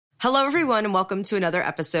Hello, everyone, and welcome to another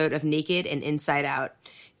episode of Naked and Inside Out.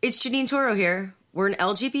 It's Janine Toro here. We're an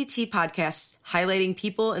LGBT podcast highlighting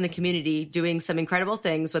people in the community doing some incredible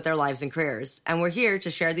things with their lives and careers, and we're here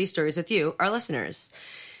to share these stories with you, our listeners.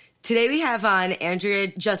 Today we have on Andrea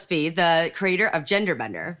Jusby, the creator of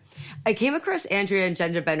Genderbender. I came across Andrea and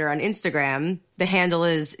Genderbender on Instagram. The handle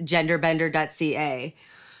is genderbender.ca.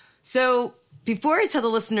 So before I tell the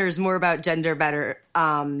listeners more about Genderbender,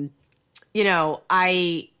 I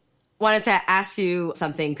wanted to ask you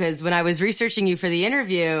something, because when I was researching you for the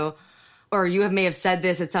interview, or you may have said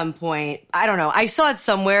this at some point, I don't know, I saw it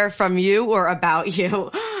somewhere from you or about you,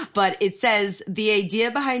 but it says the idea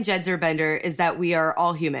behind Genderbender is that we are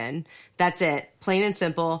all human. That's it. Plain and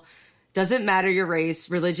simple. Doesn't matter your race,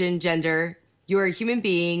 religion, gender. You are a human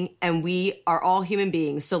being and we are all human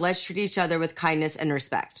beings. So let's treat each other with kindness and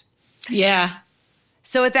respect. Yeah.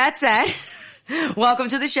 So with that said, welcome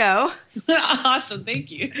to the show. Awesome.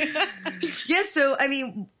 Thank you. Yes. So,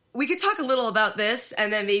 we could talk a little about this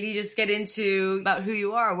and then maybe just get into about who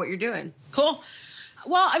you are and what you're doing. Cool.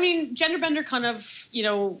 Well, Genderbender kind of,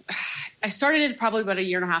 I started it probably about a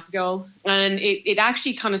year and a half ago, and it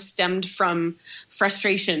actually kind of stemmed from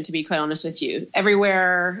frustration, to be quite honest with you.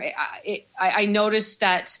 Everywhere, I noticed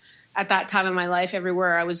that at that time in my life,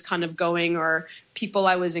 everywhere I was kind of going or people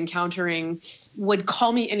I was encountering would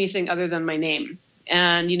call me anything other than my name.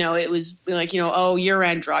 And, it was like, oh, you're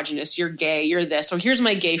androgynous, you're gay, you're this, or here's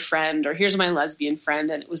my gay friend, or here's my lesbian friend.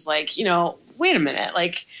 And it was like, wait a minute,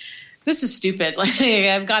 like, this is stupid. Like,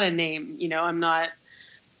 I've got a name, I'm not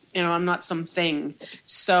something.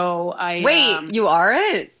 So Wait, you are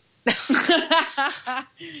it?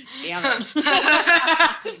 Damn it.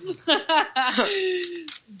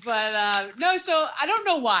 But no, so I don't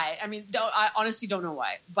know why. I honestly don't know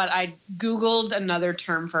why. But I Googled another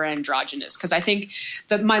term for androgynous because I think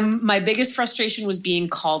that my biggest frustration was being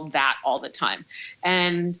called that all the time.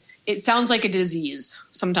 And it sounds like a disease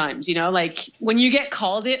sometimes, like when you get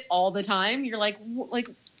called it all the time, you're like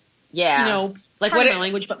yeah, like what my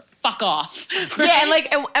language, but fuck off. Right?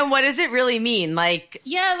 Yeah, and what does it really mean? Like,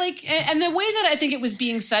 yeah, and the way that I think it was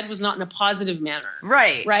being said was not in a positive manner.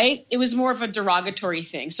 Right. Right? It was more of a derogatory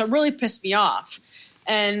thing. So it really pissed me off.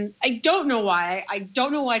 And I don't know why. I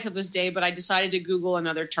don't know why till this day, but I decided to Google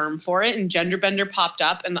another term for it, and Genderbender popped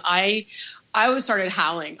up, and I started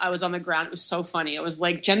howling. I was on the ground. It was so funny. It was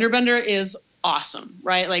like, Genderbender is awesome,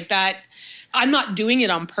 right? Like that. I'm not doing it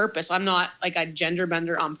on purpose. I'm not like a gender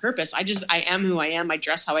bender on purpose. I am who I am. I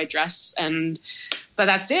dress how I dress, but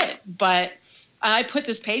that's it. But I put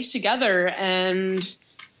this page together, and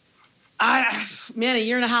a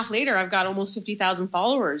year and a half later, I've got almost 50,000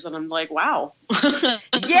 followers, and I'm like, wow.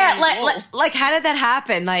 Yeah, like how did that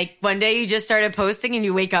happen? Like one day you just started posting, and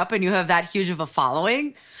you wake up and you have that huge of a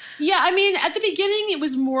following? Yeah, at the beginning, it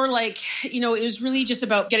was more like, it was really just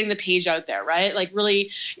about getting the page out there, right? Like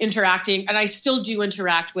really interacting. And I still do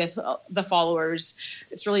interact with the followers.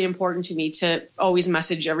 It's really important to me to always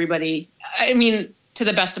message everybody. To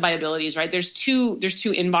the best of my abilities, right? There's two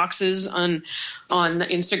inboxes on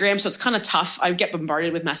Instagram, so it's kind of tough. I get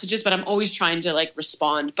bombarded with messages, but I'm always trying to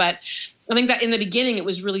respond. But I think that in the beginning, it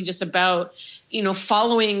was really just about,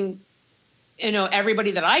 following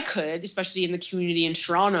everybody that I could, especially in the community in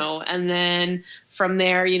Toronto. And then from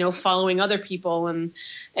there, following other people and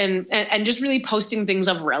just really posting things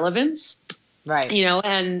of relevance. Right. I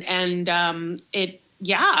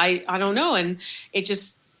don't know. And it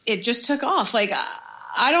just took off. Like,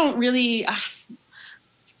 I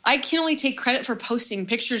can only take credit for posting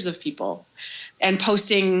pictures of people and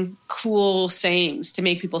posting cool sayings to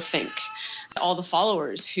make people think. All the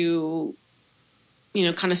followers who,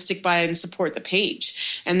 kind of stick by and support the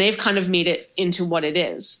page. And they've kind of made it into what it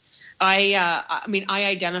is. I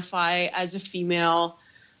identify as a female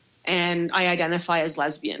and I identify as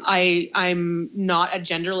lesbian. I'm not a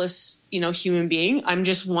genderless, human being. I'm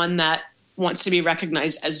just one that wants to be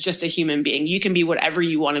recognized as just a human being. You can be whatever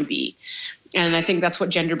you want to be. And I think that's what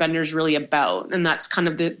Genderbender is really about. And that's kind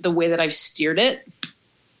of the way that I've steered it,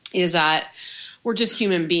 is that we're just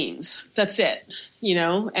human beings. That's it,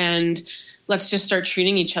 and let's just start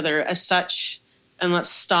treating each other as such, and let's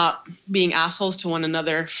stop being assholes to one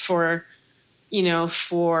another for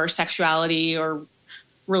sexuality or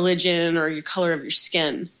religion or your color of your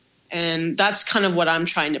skin. And that's kind of what I'm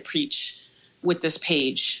trying to preach with this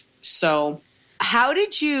page. So how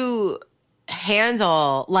did you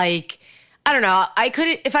handle, I don't know,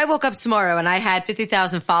 if I woke up tomorrow and I had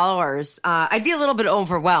 50,000 followers, I'd be a little bit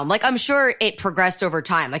overwhelmed. I'm sure it progressed over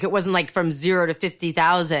time. It wasn't from 0 to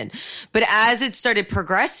 50,000. But as it started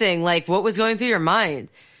progressing, what was going through your mind?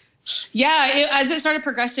 Yeah, as it started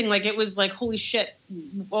progressing, like it was like, holy shit,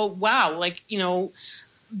 oh wow, like, you know,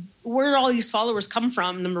 where did all these followers come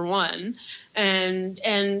from? Number one, and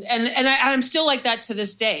I'm still like that to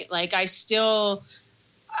this day. Like I'm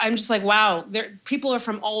just like, wow, people are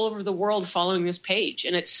from all over the world following this page,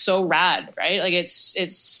 and it's so rad, right? Like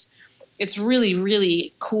it's really,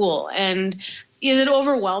 really cool. And is it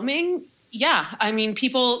overwhelming? Yeah, I mean,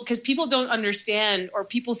 because people don't understand, or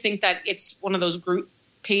people think that it's one of those group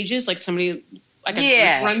pages, like somebody like a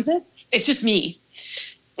group runs it. It's just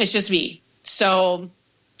me. So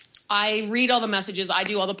I read all the messages, I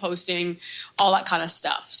do all the posting, all that kind of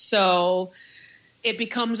stuff. So it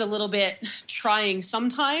becomes a little bit trying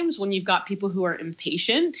sometimes when you've got people who are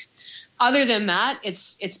impatient. Other than that,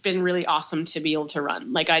 it's been really awesome to be able to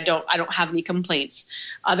run. Like I don't have any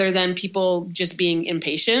complaints other than people just being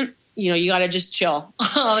impatient. You know, you got to just chill.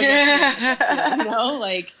 You know,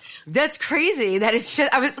 like. That's crazy. That is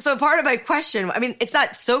shit. So part of my question, I mean, it's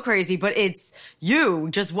not so crazy, but it's you,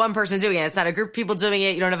 just one person doing it. It's not a group of people doing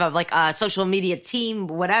it. You don't have a social media team,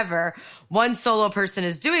 whatever. One solo person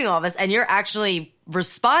is doing all this, and you're actually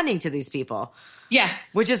responding to these people. Yeah.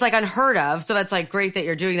 Which is like unheard of. So that's like great that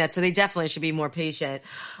you're doing that. So they definitely should be more patient.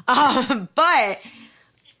 But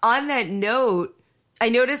on that note, I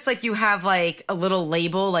noticed like you have like a little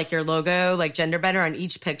label, like your logo, like Genderbender on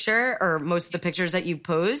each picture, or most of the pictures that you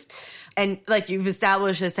post. And like you've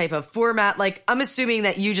established this type of format. Like I'm assuming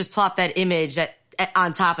that you just plop that image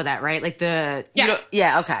on top of that, right? Like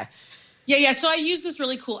okay. Yeah. So I use this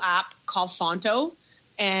really cool app called Fonto,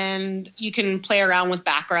 and you can play around with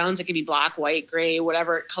backgrounds. It could be black, white, gray,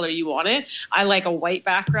 whatever color you want it. I like a white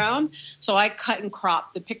background. So I cut and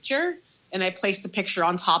crop the picture, and I place the picture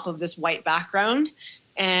on top of this white background,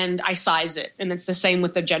 and I size it. And it's the same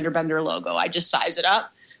with the Genderbender logo. I just size it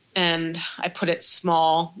up, and I put it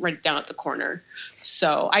small right down at the corner.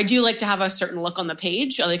 So I do like to have a certain look on the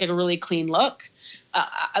page. I like a really clean look.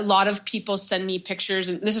 A lot of people send me pictures,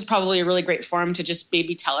 and this is probably a really great forum to just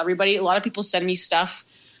maybe tell everybody. A lot of people send me stuff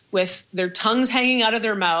with their tongues hanging out of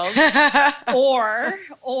their mouths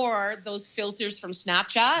or those filters from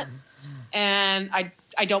Snapchat. And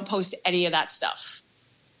I don't post any of that stuff.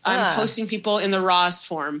 I'm posting people in the rawest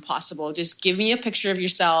form possible. Just give me a picture of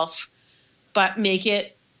yourself, but make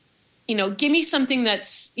it, you know, give me something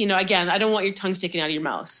that's, you know, again, I don't want your tongue sticking out of your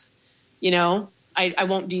mouth. You know, I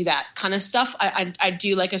won't do that kind of stuff. I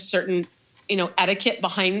do like a certain, you know, etiquette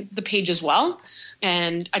behind the page as well.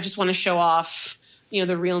 And I just want to show off, you know,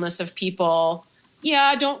 the realness of people.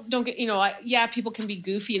 Yeah, don't get, you know, people can be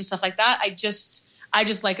goofy and stuff like that. I just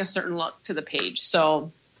like a certain look to the page.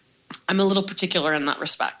 So I'm a little particular in that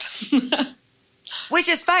respect. Which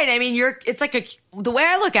is fine. I mean, it's like the way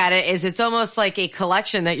I look at it is it's almost like a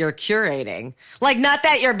collection that you're curating. Like, not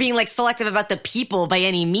that you're being like selective about the people by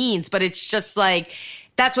any means, but it's just like,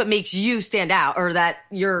 that's what makes you stand out, or that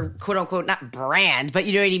your quote unquote, not brand, but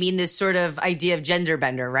you know what I mean? This sort of idea of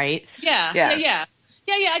Genderbender, right? Yeah.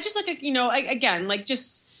 I just like, you know, again, like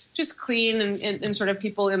just clean and sort of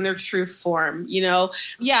people in their true form, you know?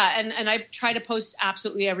 Yeah. And I try to post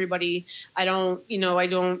absolutely everybody. I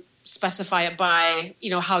don't specify it by,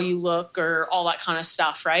 you know, how you look or all that kind of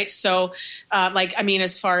stuff. Right. So, like, I mean,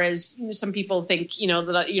 as far as, you know, some people think, you know,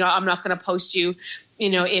 that, you know, I'm not going to post you,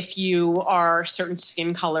 you know, if you are certain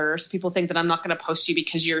skin color. Some people think that I'm not going to post you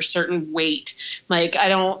because you're a certain weight. Like,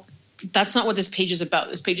 that's not what this page is about.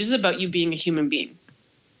 This page is about you being a human being.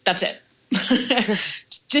 That's it.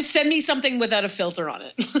 Just send me something without a filter on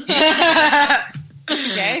it.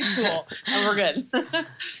 Okay, cool. And we're good.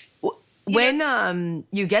 When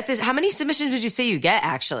you get this, how many submissions would you say you get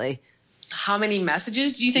actually? How many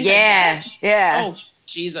messages do you think? Yeah. Oh,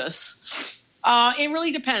 Jesus. It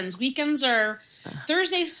really depends. Weekends are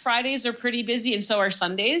Thursdays, Fridays are pretty busy, and so are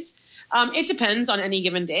Sundays. It depends on any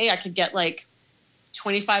given day. I could get like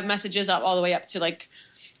 25 messages all the way up to like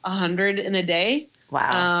 100 in a day.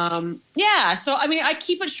 Wow. Yeah. So, I mean, I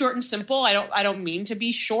keep it short and simple. I don't mean to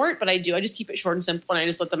be short, but I do. I just keep it short and simple. And I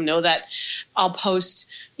just let them know that I'll post,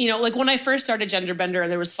 you know, like when I first started Genderbender and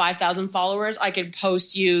there was 5,000 followers, I could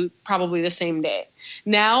post you probably the same day.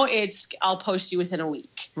 Now I'll post you within a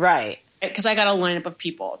week. Right. Because I got a lineup of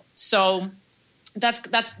people. So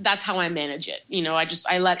that's how I manage it. You know,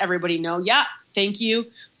 I let everybody know, yeah, thank you.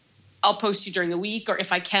 I'll post you during the week, or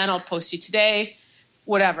if I can, I'll post you today.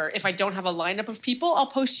 Whatever. If I don't have a lineup of people, I'll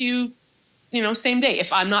post you, you know, same day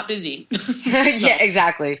if I'm not busy. Yeah,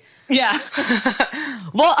 exactly. Yeah.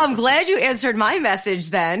 Well, I'm glad you answered my message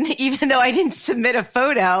then, even though I didn't submit a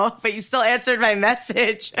photo, but you still answered my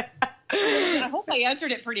message. I hope I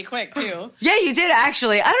answered it pretty quick too. Yeah, you did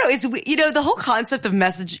actually. I don't know. It's, the whole concept of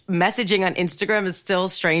messaging on Instagram is still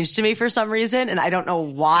strange to me for some reason. And I don't know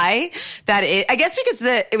why that is. I guess because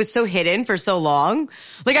it was so hidden for so long.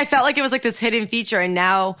 Like I felt like it was like this hidden feature. And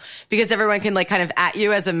now because everyone can like kind of at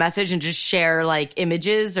you as a message and just share like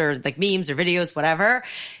images or like memes or videos, whatever,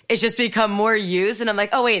 it's just become more used. And I'm like,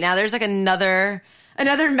 oh wait, now there's like another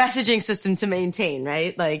messaging system to maintain,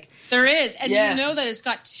 right? Like there is. And you know that it's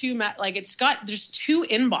got there's two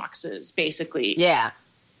inboxes basically. Yeah.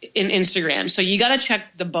 In Instagram. So you got to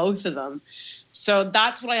check the both of them. So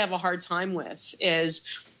that's what I have a hard time with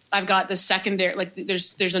is I've got the secondary, like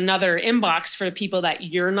there's another inbox for people that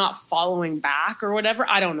you're not following back or whatever.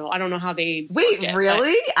 I don't know how they Wait,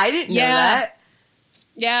 really? I didn't know that.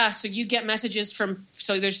 Yeah, so you get messages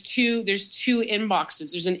so there's two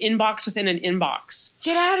inboxes. There's an inbox within an inbox.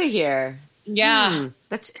 Get out of here. Yeah.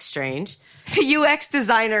 That's strange. The UX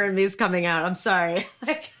designer in me is coming out. I'm sorry.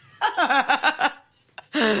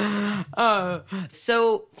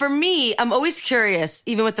 So for me, I'm always curious,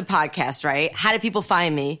 even with the podcast, right? How do people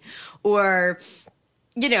find me? Or,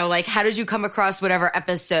 like how did you come across whatever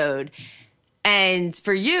episode? And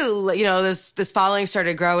for you, this following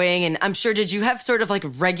started growing, and I'm sure, did you have sort of like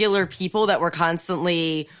regular people that were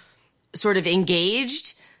constantly sort of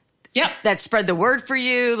engaged? Yep. That spread the word for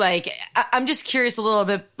you? Like, I'm just curious a little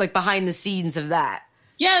bit like behind the scenes of that.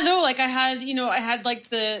 Yeah, no, like I had like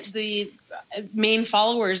the main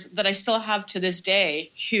followers that I still have to this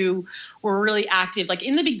day who were really active. Like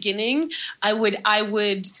in the beginning, I would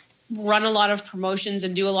run a lot of promotions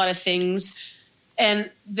and do a lot of things,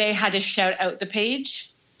 and they had to shout out the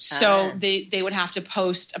page. So they would have to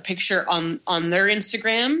post a picture on their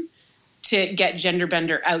Instagram to get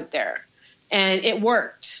Genderbender out there. And it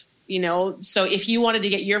worked, So if you wanted to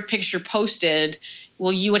get your picture posted,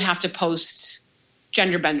 well, you would have to post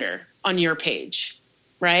Genderbender on your page,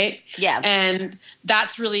 right? Yeah. And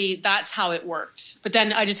that's how it worked. But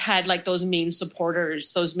then I just had like those main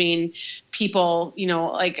supporters, those main people,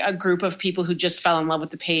 like a group of people who just fell in love with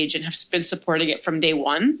the page and have been supporting it from day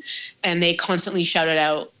one. And they constantly shout it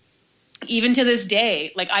out. Even to this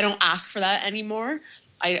day, like I don't ask for that anymore.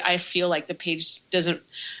 I feel like the page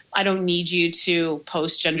I don't need you to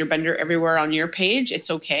post Genderbender everywhere on your page.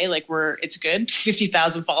 It's okay. Like it's good.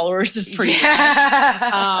 50,000 followers is pretty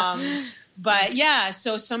good. But yeah,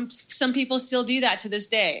 so some people still do that to this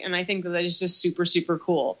day. And I think that is just super, super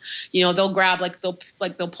cool. They'll grab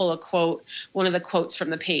they'll pull a quote, one of the quotes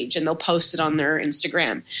from the page, and they'll post it on their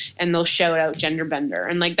Instagram, and they'll shout out Genderbender.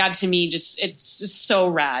 And like that to me, it's just so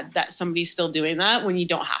rad that somebody's still doing that when you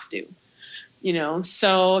don't have to.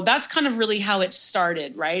 So that's kind of really how it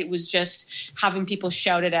started, right? It was just having people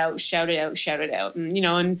shout it out.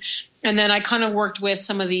 And, and then I kind of worked with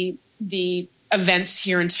some of the events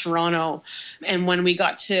here in Toronto. And when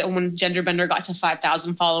Genderbender got to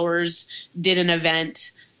 5,000 followers, did an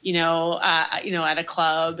event, at a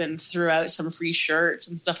club and threw out some free shirts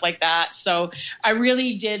and stuff like that. So I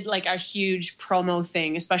really did like a huge promo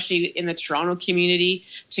thing, especially in the Toronto community,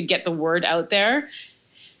 to get the word out there.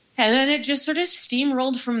 And then it just sort of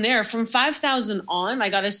steamrolled from there. From 5,000 on, I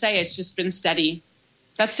got to say, it's just been steady.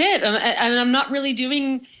 That's it. And I'm not really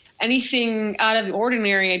doing anything out of the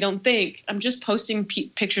ordinary, I don't think. I'm just posting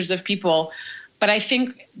pictures of people. But I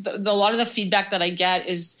think a lot of the feedback that I get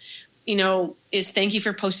is thank you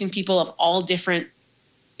for posting people of all different,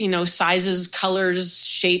 sizes, colors,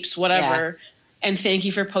 shapes, whatever. Yeah. And thank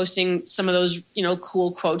you for posting some of those,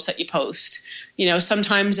 cool quotes that you post.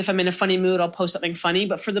 Sometimes if I'm in a funny mood, I'll post something funny.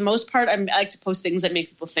 But for the most part, I like to post things that make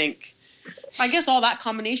people think. I guess all that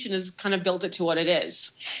combination has kind of built it to what it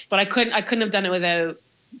is. But I couldn't have done it without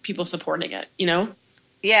people supporting it,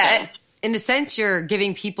 Yeah. So. In a sense, you're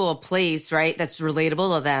giving people a place, right, that's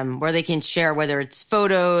relatable to them, where they can share whether it's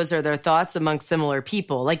photos or their thoughts amongst similar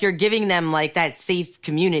people. Like you're giving them like that safe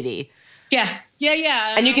community. Yeah.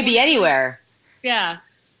 And you can be anywhere. Yeah.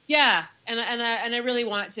 And I really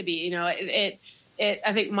want it to be,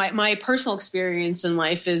 I think my personal experience in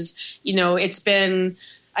life is, it's been,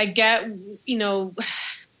 I get,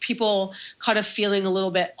 people kind of feeling a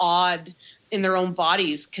little bit odd in their own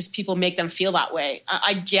bodies because people make them feel that way.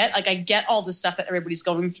 I get all the stuff that everybody's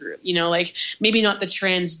going through, like maybe not the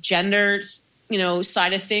transgender,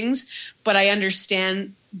 side of things, but I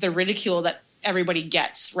understand the ridicule that everybody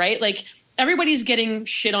gets, right? Like everybody's getting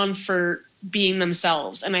shit on for being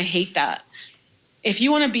themselves. And I hate that. If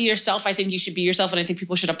you want to be yourself, I think you should be yourself. And I think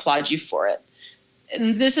people should applaud you for it.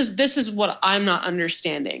 And this is what I'm not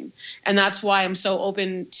understanding. And that's why I'm so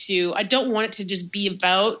open to, I don't want it to just be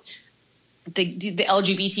about the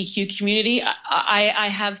LGBTQ community. I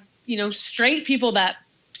have, straight people that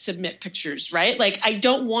submit pictures, right? Like, I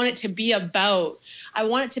don't want it to be about, I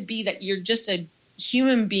want it to be that you're just a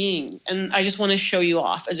human being, and I just want to show you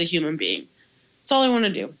off as a human being. That's all I want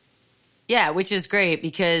to do. Yeah, which is great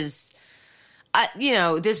because,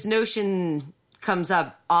 this notion comes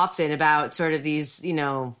up often about sort of these,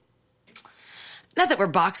 not that we're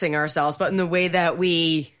boxing ourselves, but in the way that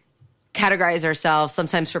we categorize ourselves,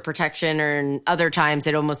 sometimes for protection, or in other times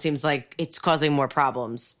it almost seems like it's causing more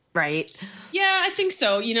problems, right? Yeah, I think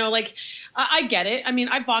so. Like, I get it. I mean,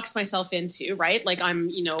 I box myself in too, right? Like,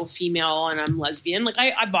 I'm, female and I'm lesbian. Like,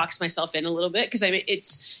 I box myself in a little bit because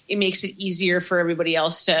it makes it easier for everybody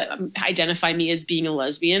else to identify me as being a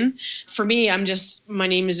lesbian. For me, my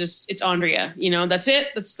name is just, it's Andrea. That's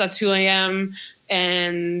it. That's who I am.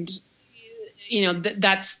 And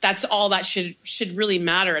that's all that should really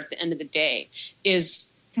matter at the end of the day is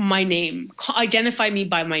my name. Identify me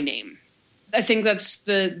by my name. I think that's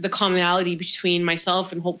the commonality between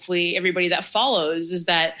myself and hopefully everybody that follows is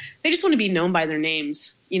that they just want to be known by their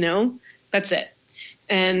names. That's it.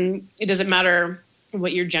 And it doesn't matter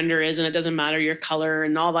what your gender is, and it doesn't matter your color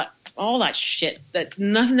and all that shit. That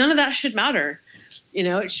none of that should matter.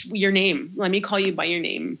 It's your name. Let me call you by your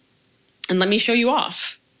name, and let me show you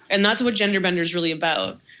off. And that's what Gender Bender is really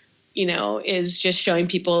about. Is just showing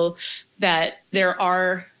people that there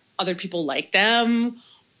are other people like them,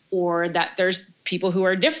 or that there's people who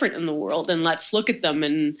are different in the world, and let's look at them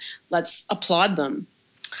and let's applaud them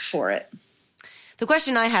for it. The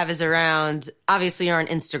question I have is around, obviously you're on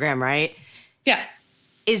Instagram, right? Yeah.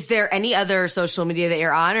 Is there any other social media that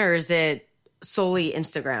you're on, or is it solely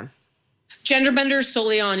Instagram? Gender Bender is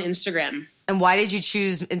solely on Instagram. And why did you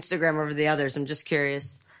choose Instagram over the others? I'm just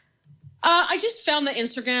curious. I just found that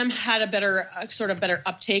Instagram had a better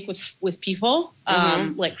uptake with people,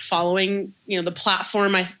 like following, the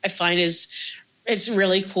platform I find it's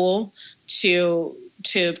really cool to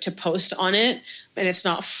post on it, and it's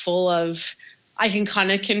not full of, I can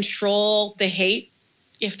kind of control the hate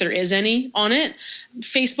if there is any on it.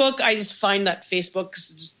 Facebook, I just find that Facebook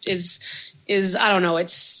is I don't know, I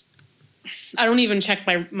don't even check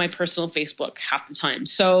my personal Facebook half the time.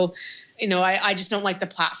 So, I just don't like the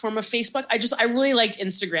platform of Facebook. I really liked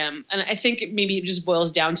Instagram. And I think maybe it just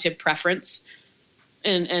boils down to preference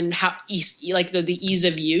and how easy, like the ease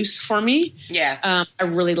of use for me. Yeah. I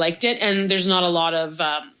really liked it. And there's not a lot of,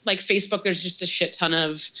 like Facebook, there's just a shit ton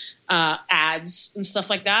of ads and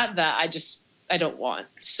stuff like that I don't want.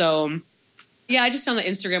 So yeah, I just found that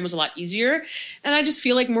Instagram was a lot easier, and I just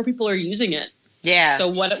feel like more people are using it. Yeah. So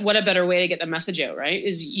what a better way to get the message out, right?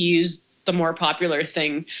 Is use the more popular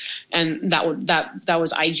thing, and that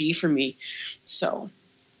was IG for me. So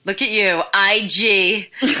look at you,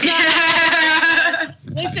 IG.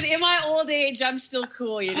 Listen, in my old age, I'm still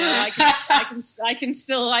cool. I can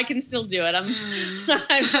still do it. I'm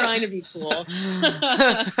trying to be cool.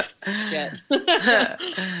 Shit.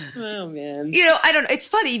 Oh man. I don't know. It's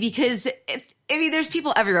funny because there's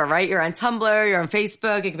people everywhere, right? You're on Tumblr, you're on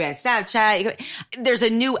Facebook, you can be on Snapchat. There's a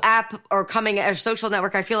new app or coming a social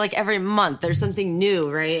network. I feel like every month there's something new,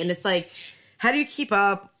 right? And it's like, how do you keep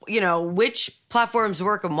up? Which platforms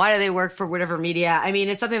work and why do they work for whatever media? I mean,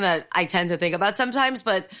 it's something that I tend to think about sometimes,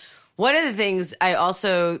 but one of the things I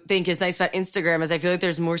also think is nice about Instagram is I feel like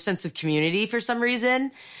there's more sense of community for some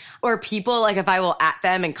reason. Or people, like if I will at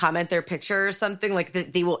them and comment their picture or something, like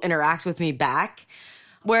they will interact with me back.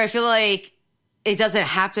 Where I feel like it doesn't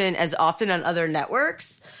happen as often on other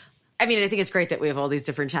networks. I mean, I think it's great that we have all these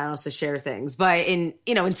different channels to share things, but in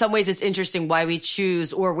some ways it's interesting why we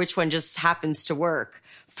choose or which one just happens to work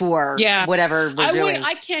for whatever we're doing.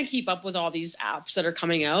 I can't keep up with all these apps that are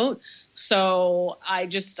coming out. So I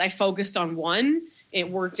focused on one. It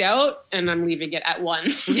worked out, and I'm leaving it at one.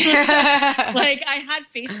 Yeah. Like I had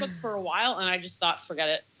Facebook for a while, and I just thought, forget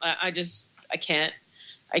it. I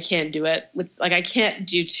can't do it. I can't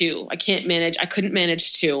do two. I couldn't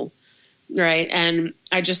manage two. Right. And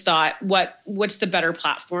I just thought, what's the better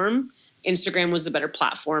platform? Instagram was the better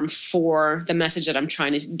platform for the message that I'm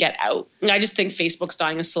trying to get out. And I just think Facebook's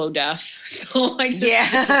dying a slow death. So I just,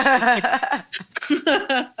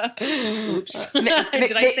 oops.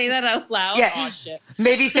 Did I say that out loud? Yeah. Oh shit.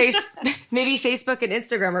 Maybe Facebook and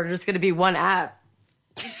Instagram are just going to be one app.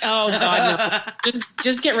 Oh God, no.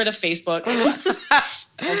 Just get rid of Facebook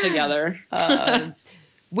altogether.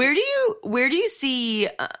 Where do you see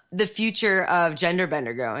the future of Gender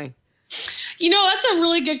Bender going? That's a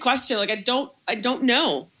really good question. Like, I don't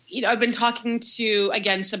know. I've been talking to,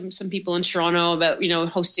 again, some people in Toronto about,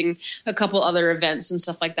 hosting a couple other events and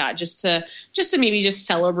stuff like that, just to maybe just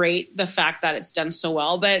celebrate the fact that it's done so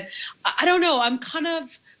well. But I don't know.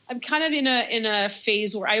 kind of in a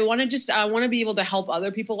phase where I want to be able to help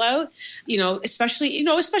other people out, especially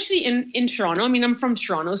in Toronto. I mean, I'm from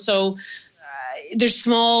Toronto, so there's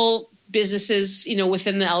small businesses,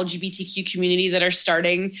 within the LGBTQ community that are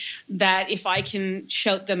starting, that if I can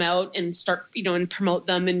shout them out and start, and promote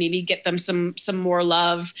them and maybe get them some more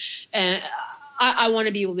love, and I want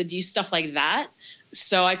to be able to do stuff like that.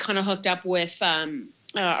 So I kind of hooked up with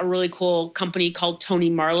a really cool company called Tony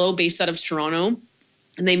Marlowe, based out of Toronto.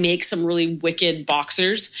 And they make some really wicked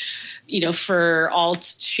boxers, for all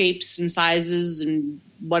shapes and sizes and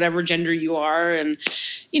whatever gender you are. And,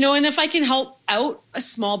 and if I can help out a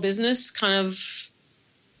small business, kind of,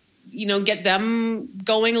 get them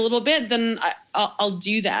going a little bit, then I'll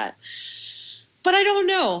do that. But I don't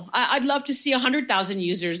know. I'd love to see 100,000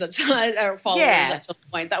 users or followers at some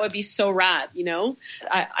point. That would be so rad,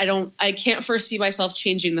 I can't foresee myself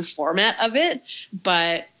changing the format of it,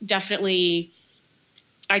 but definitely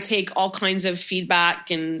I take all kinds of feedback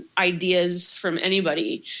and ideas from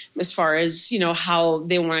anybody as far as, how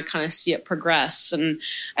they want to kind of see it progress. And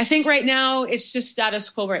I think right now it's just status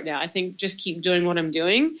quo right now. I think just keep doing what I'm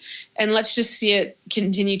doing and let's just see it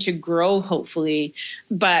continue to grow, hopefully.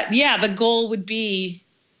 But yeah, the goal would be,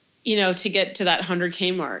 to get to that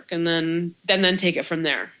 100K mark and then take it from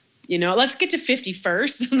there. Let's get to 50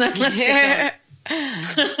 first and then let's get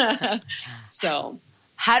going. So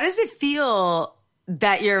how does it feel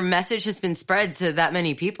that your message has been spread to that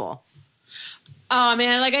many people? Oh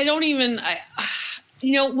man, like when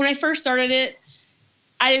I first started it,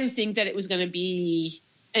 I didn't think that it was going to be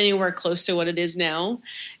anywhere close to what it is now.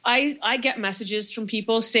 I get messages from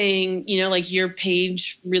people saying, your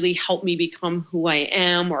page really helped me become who I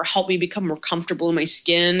am or helped me become more comfortable in my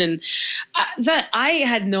skin. And that I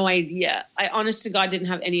had no idea. I honest to God didn't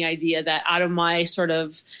have any idea that out of my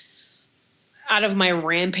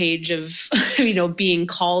rampage of, being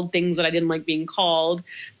called things that I didn't like being called,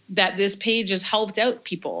 that this page has helped out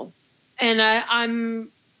people. And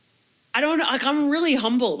I don't know, like I'm really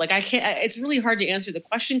humbled. Like it's really hard to answer the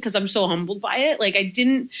question because I'm so humbled by it. Like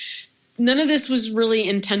none of this was really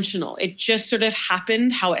intentional. It just sort of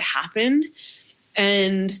happened how it happened.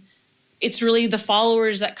 And it's really the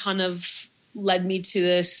followers that kind of led me to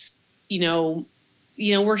this,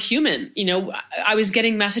 we're human. I was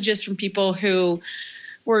getting messages from people who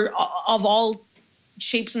were of all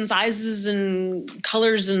shapes and sizes and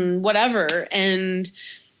colors and whatever. And,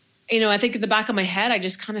 I think in the back of my head, I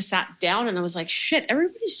just kind of sat down and I was like, shit,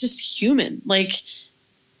 everybody's just human. Like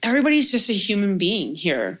everybody's just a human being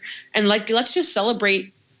here. And like, let's just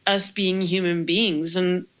celebrate us being human beings.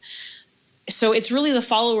 And so it's really the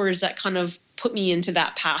followers that kind of put me into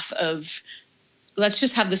that path of let's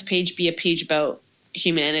just have this page be a page about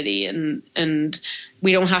humanity, and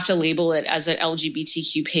we don't have to label it as an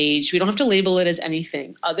LGBTQ page. We don't have to label it as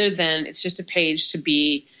anything other than it's just a page to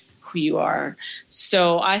be who you are.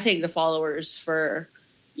 So I thank the followers for,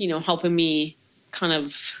 helping me kind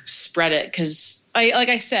of spread it. Cause like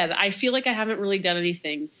I said, I feel like I haven't really done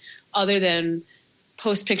anything other than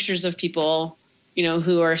post pictures of people,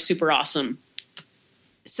 who are super awesome.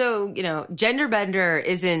 So, Gender Bender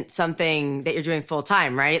isn't something that you're doing full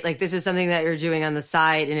time, right? Like this is something that you're doing on the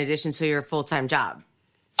side in addition to your full-time job.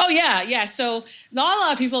 Oh yeah. Yeah. So not a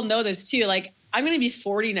lot of people know this too. Like I'm going to be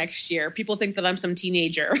 40 next year. People think that I'm some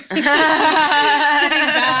teenager sitting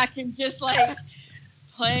back and just like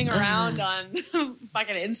playing around on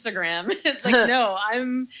fucking Instagram. Like, no,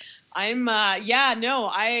 I'm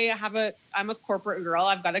a corporate girl.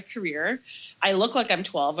 I've got a career. I look like I'm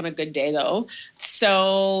 12 on a good day though.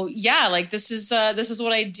 So yeah, like this is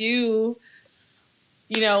what I do,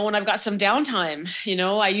 when I've got some downtime.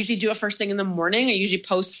 I usually do it first thing in the morning. I usually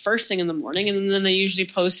post first thing in the morning and then I usually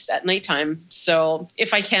post at nighttime. So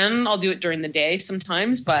if I can, I'll do it during the day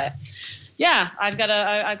sometimes, but yeah, I've got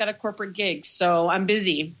a corporate gig, so I'm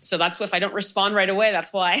busy. So that's if I don't respond right away,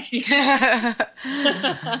 that's why.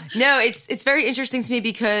 No, it's very interesting to me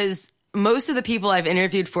because most of the people I've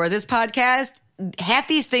interviewed for this podcast, half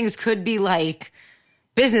these things could be like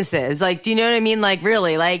businesses. Like, do you know what I mean? Like,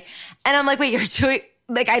 really? Like, and I'm like, wait, you're doing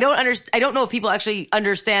like I don't know if people actually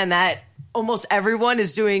understand that almost everyone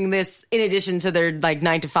is doing this in addition to their like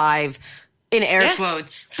 9 to 5. In air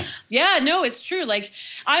quotes. Yeah, no, it's true. Like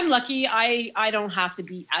I'm lucky. I don't have to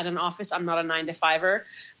be at an office. I'm not a 9 to 5-er.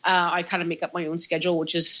 I kind of make up my own schedule,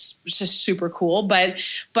 which is just super cool. But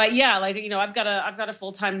yeah, like, I've got a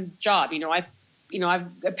full-time job. I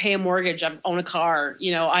pay a mortgage. I own a car.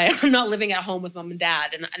 I'm not living at home with mom and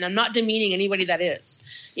dad, and I'm not demeaning anybody that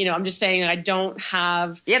is. I'm just saying I don't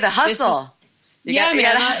have the hustle. Yeah,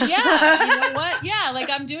 man. Yeah. You know what? Yeah. Like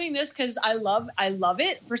I'm doing this because I love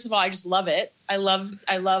it. First of all, I just love it. I love,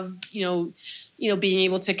 being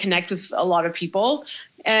able to connect with a lot of people.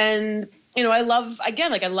 And, I love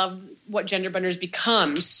what Genderbenders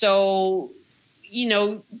become. So,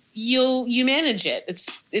 you manage it.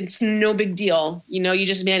 It's no big deal. You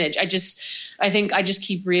just manage. I think I just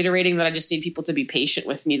keep reiterating that I just need people to be patient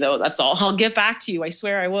with me, though. That's all. I'll get back to you. I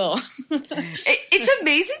swear I will. It's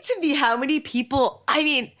amazing to me how many people,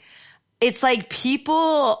 it's like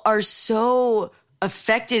people are so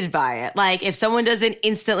affected by it. Like if someone doesn't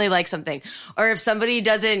instantly like something, or if somebody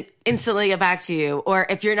doesn't instantly get back to you, or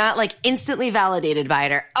if you're not like instantly validated by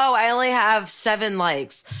it, or, oh, I only have 7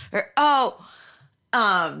 likes, or,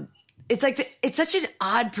 it's like, it's such an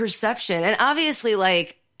odd perception. And obviously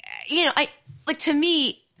to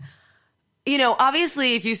me,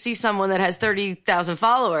 obviously if you see someone that has 30,000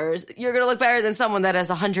 followers, you're going to look better than someone that has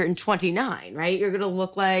 129, right? You're going to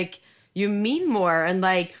look like you mean more. And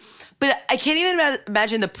but I can't even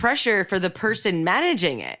imagine the pressure for the person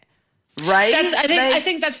managing it. Right. I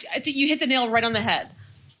think you hit the nail right on the head.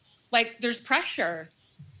 Like there's pressure.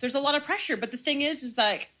 There's a lot of pressure. But the thing is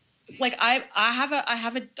I have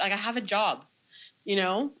a job,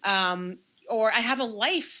 or I have a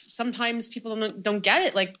life. Sometimes people don't get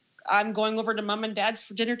it. Like I'm going over to mom and dad's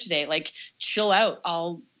for dinner today. Like chill out.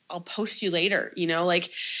 I'll post you later.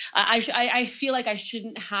 I feel like I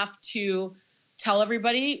shouldn't have to tell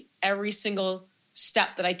everybody every single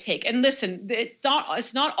step that I take. And listen,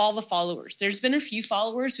 it's not all the followers. There's been a few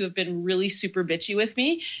followers who have been really super bitchy with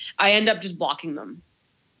me. I end up just blocking them.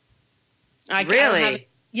 Really?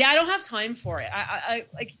 I don't have time for it.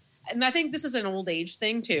 And I think this is an old age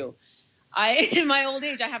thing too. In my old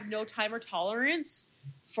age, I have no time or tolerance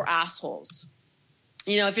for assholes.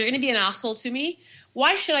 If you're going to be an asshole to me,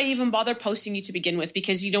 why should I even bother posting you to begin with?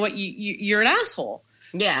 Because you know what? You're an asshole.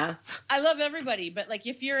 Yeah. I love everybody, but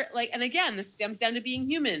if you're and again, this stems down to being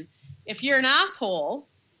human. If you're an asshole,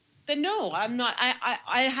 then no, I'm not.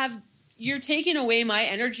 You're taking away my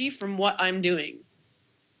energy from what I'm doing.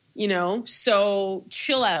 So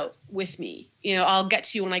chill out with me. I'll get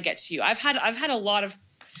to you when I get to you. I've had a lot of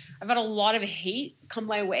hate come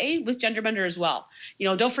my way with Genderbender as well.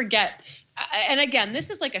 Don't forget. And again, this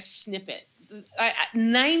is like a snippet.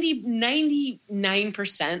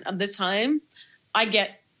 99% of the time, I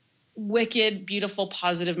get wicked, beautiful,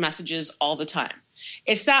 positive messages all the time.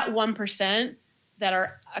 It's that 1% that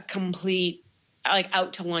are a complete,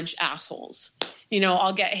 out to lunch assholes.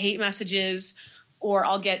 I'll get hate messages, or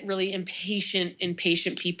I'll get really impatient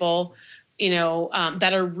people,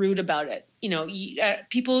 that are rude about it.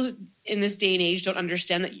 People in this day and age don't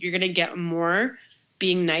understand that you're going to get more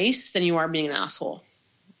being nice than you are being an asshole.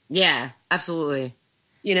 Yeah, absolutely.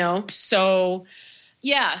 So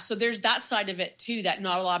yeah, so there's that side of it too that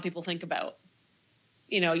not a lot of people think about.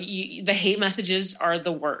 The hate messages are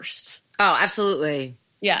the worst. Oh, absolutely.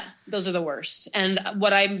 Yeah, those are the worst. And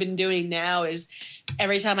what I've been doing now is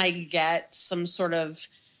every time I get some sort of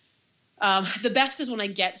the best is when I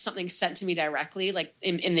get something sent to me directly, like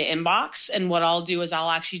in the inbox. And what I'll do is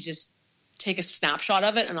I'll actually just take a snapshot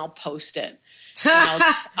of it and I'll post it. And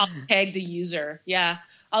I'll tag the user. Yeah,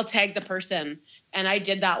 I'll tag the person. And I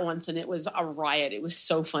did that once and it was a riot. It was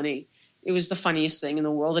so funny. It was the funniest thing in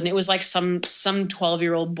the world. And it was like some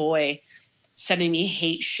 12-year-old boy sending me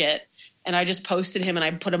hate shit. And I just posted him and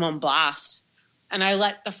I put him on blast. And I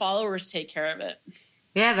let the followers take care of it.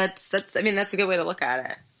 Yeah, that's a good way to look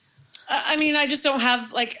at it. I just don't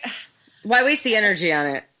have why waste the energy on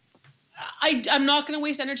it? I'm not going to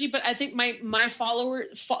waste energy, but I think my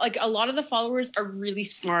followers, a lot of the followers are really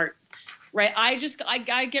smart, right? I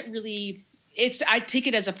get really, I take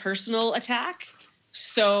it as a personal attack.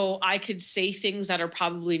 So I could say things that are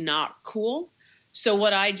probably not cool. So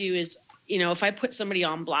what I do is, if I put somebody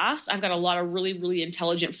on blast, I've got a lot of really, really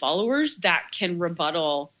intelligent followers that can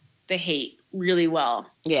rebuttal the hate really well.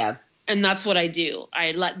 Yeah. And that's what I do.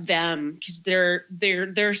 I let them, because they're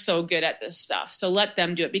so good at this stuff. So let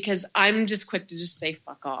them do it, because I'm just quick to just say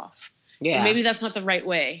fuck off. Yeah. And maybe that's not the right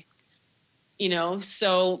way.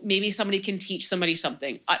 So maybe somebody can teach somebody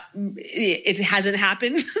something. It hasn't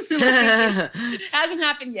happened. It hasn't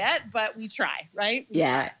happened yet, but we try, right?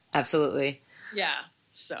 Absolutely. Yeah.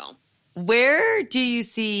 So where do you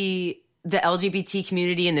see the LGBT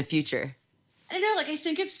community in the future? I don't know. I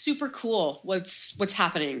think it's super cool what's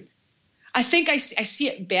happening. I think I see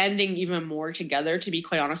it banding even more together, to be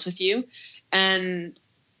quite honest with you. And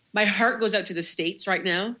my heart goes out to the States right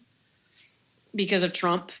now because of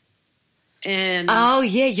Trump. And oh,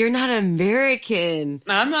 yeah, you're not American.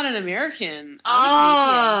 I'm not an American.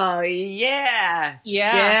 Oh, yeah.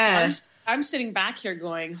 Yeah. I'm sitting back here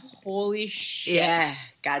going, holy shit. Yeah,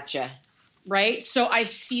 gotcha. Right? So I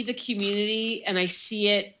see the community and I see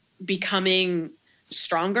it becoming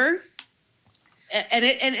stronger.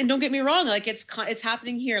 And don't get me wrong, like it's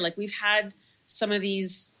happening here. Like we've had some of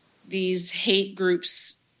these hate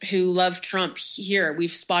groups who love Trump here.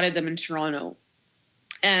 We've spotted them in Toronto.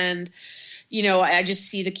 And, you know, I just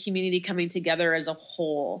see the community coming together as a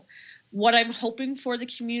whole. What I'm hoping for the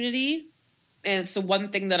community, and it's the one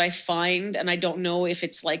thing that I find, and I don't know if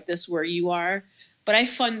it's like this where you are, but I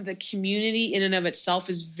find the community in and of itself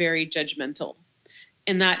is very judgmental,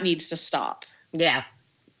 and that needs to stop. Yeah.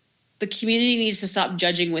 The community needs to stop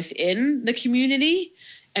judging within the community,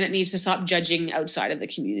 and it needs to stop judging outside of the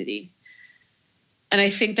community. And I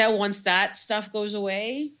think that once that stuff goes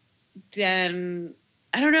away, then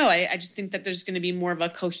I don't know. I just think that there's going to be more of a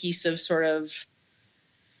cohesive sort of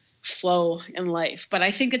flow in life. But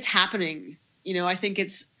I think it's happening. You know, I think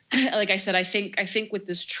it's, like I said, I think with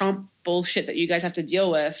this Trump bullshit that you guys have to deal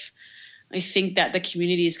with, I think that the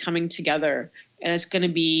community is coming together, and it's going to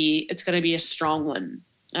be a strong one,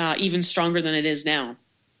 even stronger than it is now.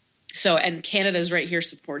 So, and Canada's right here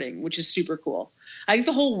supporting, which is super cool. I think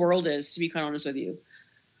the whole world is, to be quite honest with you.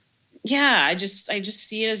 Yeah, I just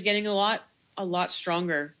see it as getting a lot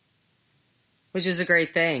stronger, which is a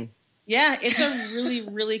great thing. Yeah, it's a really,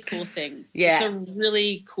 really cool thing. Yeah, it's a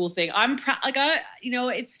really cool thing. I'm proud. Like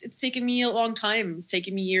it's taken me a long time. It's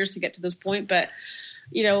taken me years to get to this point, but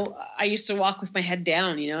you know, I used to walk with my head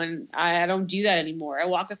down, you know, and I don't do that anymore. I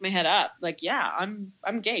walk with my head up. Like, yeah, I'm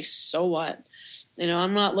gay. So what? You know,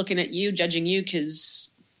 I'm not looking at you, judging you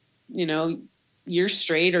because, you know, you're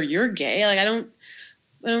straight or you're gay. Like,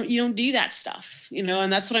 you don't do that stuff, you know,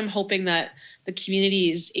 and that's what I'm hoping that the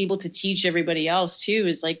community is able to teach everybody else too,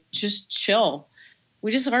 is like, just chill.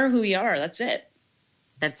 We just are who we are. That's it.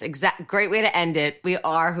 That's great way to end it. We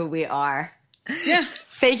are who we are. Yeah.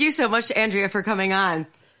 Thank you so much, Andrea, for coming on.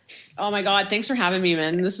 Oh my God. Thanks for having me,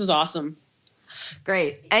 man. This is awesome.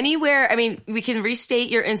 Great. Anywhere, I mean, we can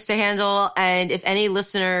restate your Insta handle, and if any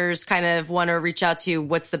listeners kind of want to reach out to you,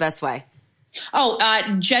 what's the best way? Oh,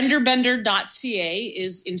 genderbender.ca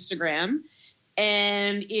is Instagram.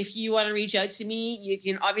 And if you want to reach out to me, you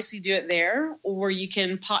can obviously do it there, or you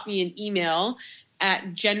can pop me an email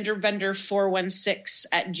at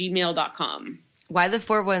genderbender416@gmail.com. Why the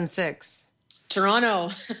 416?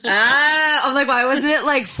 Toronto. I'm like, why wasn't it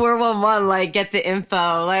like 411? Like, get the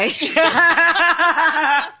info. Like,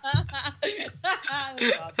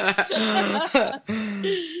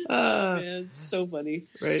 man, it's so funny.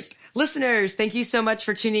 Right. Listeners, thank you so much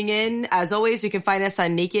for tuning in. As always, you can find us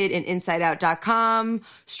on nakedandinsideout.com.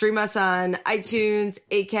 Stream us on iTunes,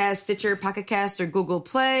 Acast, Stitcher, Pocket Cast, or Google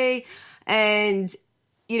Play. And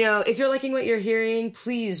you know, if you're liking what you're hearing,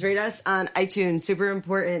 please rate us on iTunes. Super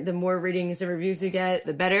important. The more ratings and reviews you get,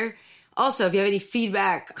 the better. Also, if you have any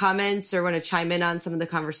feedback, comments, or want to chime in on some of the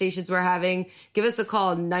conversations we're having, give us a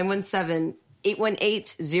call,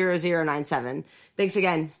 917-818-0097. Thanks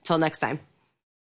again. Till next time.